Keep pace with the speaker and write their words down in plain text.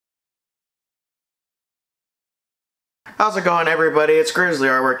How's it going, everybody? It's Grizzly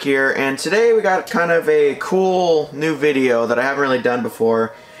Artwork here, and today we got kind of a cool new video that I haven't really done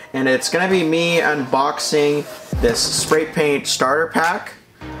before, and it's gonna be me unboxing this spray paint starter pack,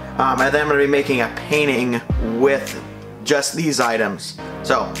 and then I'm gonna be making a painting with just these items.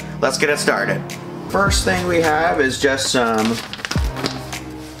 So let's get it started. First thing we have is just some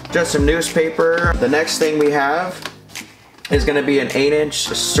newspaper. The next thing we have is gonna be an 8-inch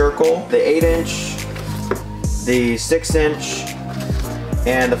circle, the 8-inch, the 6-inch,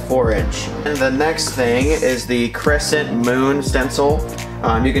 and the 4-inch. And the next thing is the crescent moon stencil.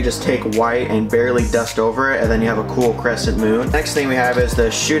 You can just take white and barely dust over it, and then you have a cool crescent moon. Next thing we have is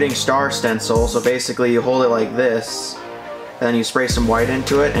the shooting star stencil. So basically you hold it like this, and then you spray some white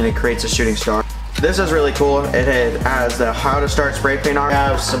into it, and it creates a shooting star. This is really cool. It has the how to start spray paint art. We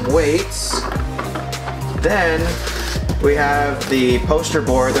have some weights. Then we have the poster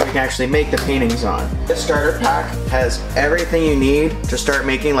board that we can actually make the paintings on. This starter pack has everything you need to start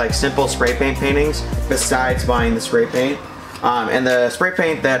making like simple spray paint paintings besides buying the spray paint. And the spray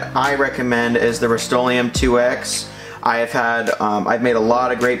paint that I recommend is the Rust-Oleum 2X. I've made a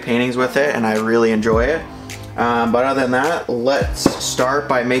lot of great paintings with it and I really enjoy it. But other than that, let's start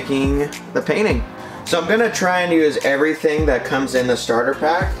by making the painting. So I'm gonna try and use everything that comes in the starter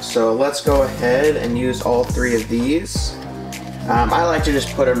pack. So let's go ahead and use all 3 of these. I like to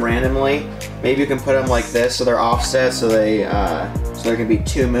just put them randomly. Maybe you can put them like this so they're offset, so there can be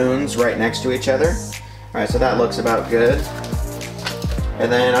 2 moons right next to each other. All right, so that looks about good.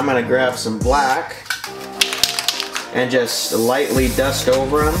 And then I'm gonna grab some black and just lightly dust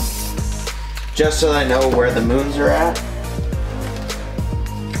over them, just so that I know where the moons are at.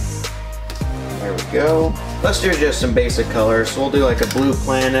 There we go. Let's do just some basic colors. So we'll do like a blue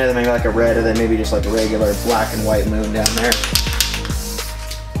planet, and maybe like a red, and then maybe just like a regular black and white moon down there.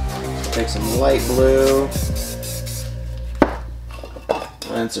 Take some light blue,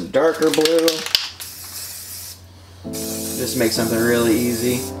 and some darker blue. Just make something really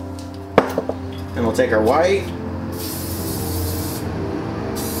easy. And we'll take our white.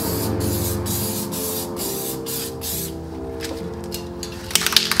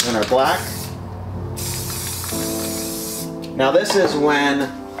 And our black. Now this is when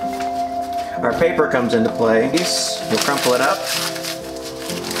our paper comes into play. You'll crumple it up,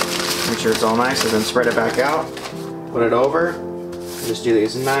 make sure it's all nice, and then spread it back out. Put it over, and just do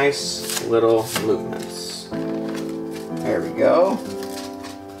these nice little movements. There we go.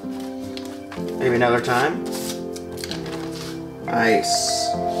 Maybe another time. Nice.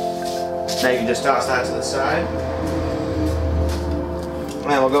 Now you can just toss that to the side.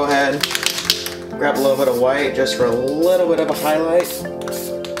 And we'll go ahead, grab a little bit of white just for a little bit of a highlight.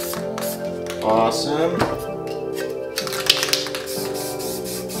 Awesome.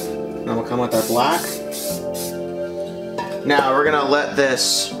 Then we'll come with our black. Now we're gonna let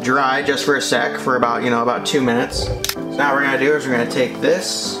this dry just for a sec, for about 2 minutes. So now what we're gonna do is we're gonna take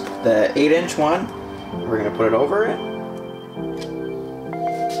this, the 8-inch one, we're gonna put it over it.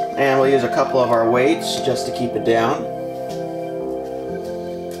 And we'll use a couple of our weights just to keep it down.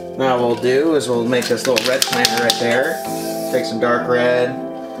 Now what we'll do is we'll make this little red planet right there. Take some dark red,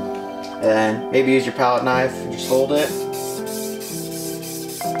 and maybe use your palette knife and just hold it.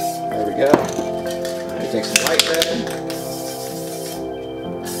 There we go. Now you take some light red,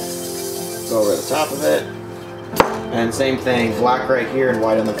 go over the top of it, and same thing, black right here and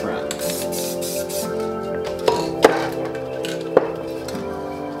white on the front.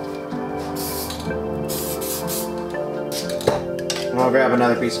 I'll grab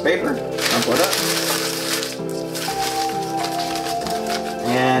another piece of paper, crumple it up,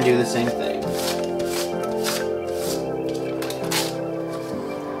 and do the same thing.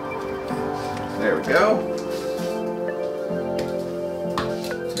 There we go.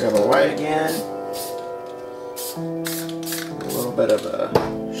 Grab our white again. A little bit of a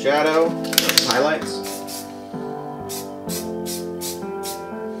shadow, highlights.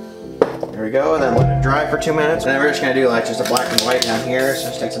 There we go, and then let it dry for 2 minutes. And then we're just gonna do like just a black and white down here. So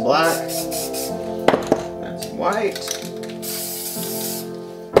just take some black and some white.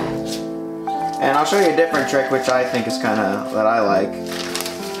 And I'll show you a different trick, which I think is that I like.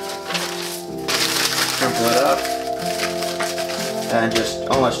 Crumple it up and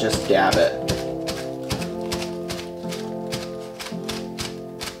almost just dab it.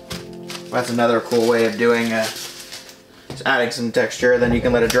 That's another cool way of doing adding some texture. Then you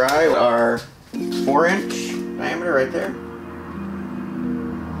can let it dry. Our 4-inch diameter right there.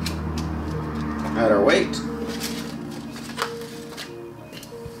 Add our weight.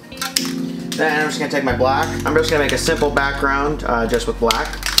 Then I'm just going to take my black. I'm just going to make a simple background just with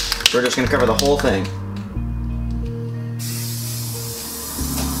black. We're just going to cover the whole thing.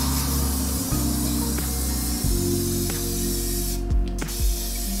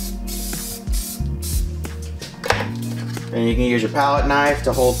 And you can use your palette knife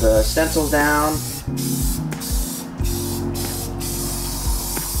to hold the stencils down.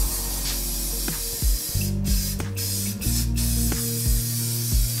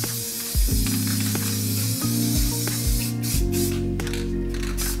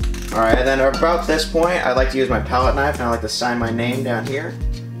 Alright, and then about this point, I like to use my palette knife and I like to sign my name down here.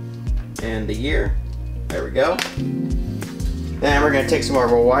 And the year. There we go. Then we're going to take some more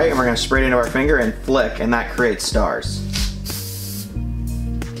of our white and we're going to spray it into our finger and flick, and that creates stars.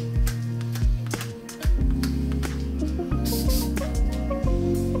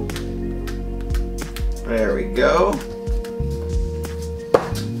 There we go.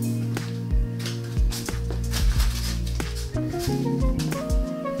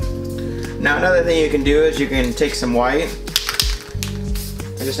 Now another thing you can do is you can take some white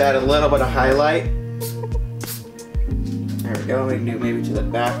and just add a little bit of highlight. There we go. We can do maybe to the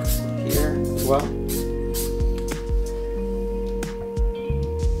back here as well.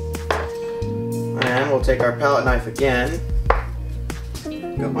 And we'll take our palette knife again,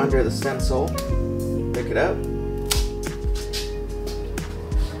 go under the stencil, pick it up, and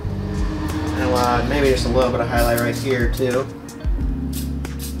we'll add maybe just a little bit of highlight right here too.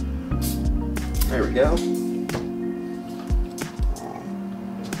 There we go.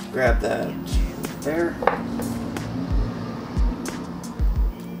 Grab that there.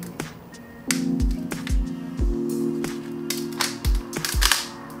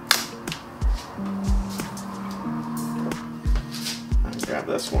 Grab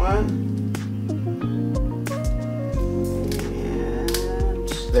this one. And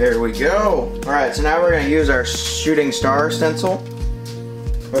there we go. Alright, so now we're going to use our shooting star stencil.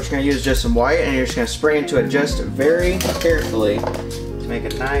 We're just going to use just some white, and you're just going to spray into it just very carefully to make a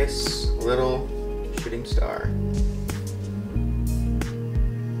nice little shooting star.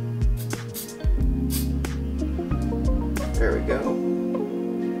 There we go.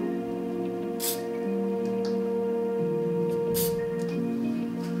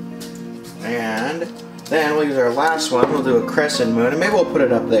 And then we'll use our last one. We'll do a crescent moon, and maybe we'll put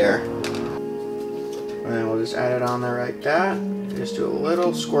it up there. And then we'll just add it on there like that. Just do a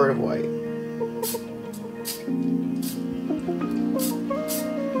little squirt of white.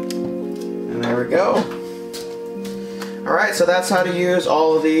 And there we go. Alright, so that's how to use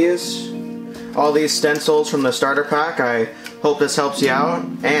all these stencils from the starter pack. I hope this helps you out.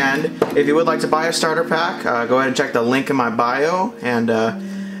 And if you would like to buy a starter pack, go ahead and check the link in my bio. And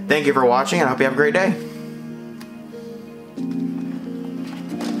thank you for watching, and I hope you have a great day.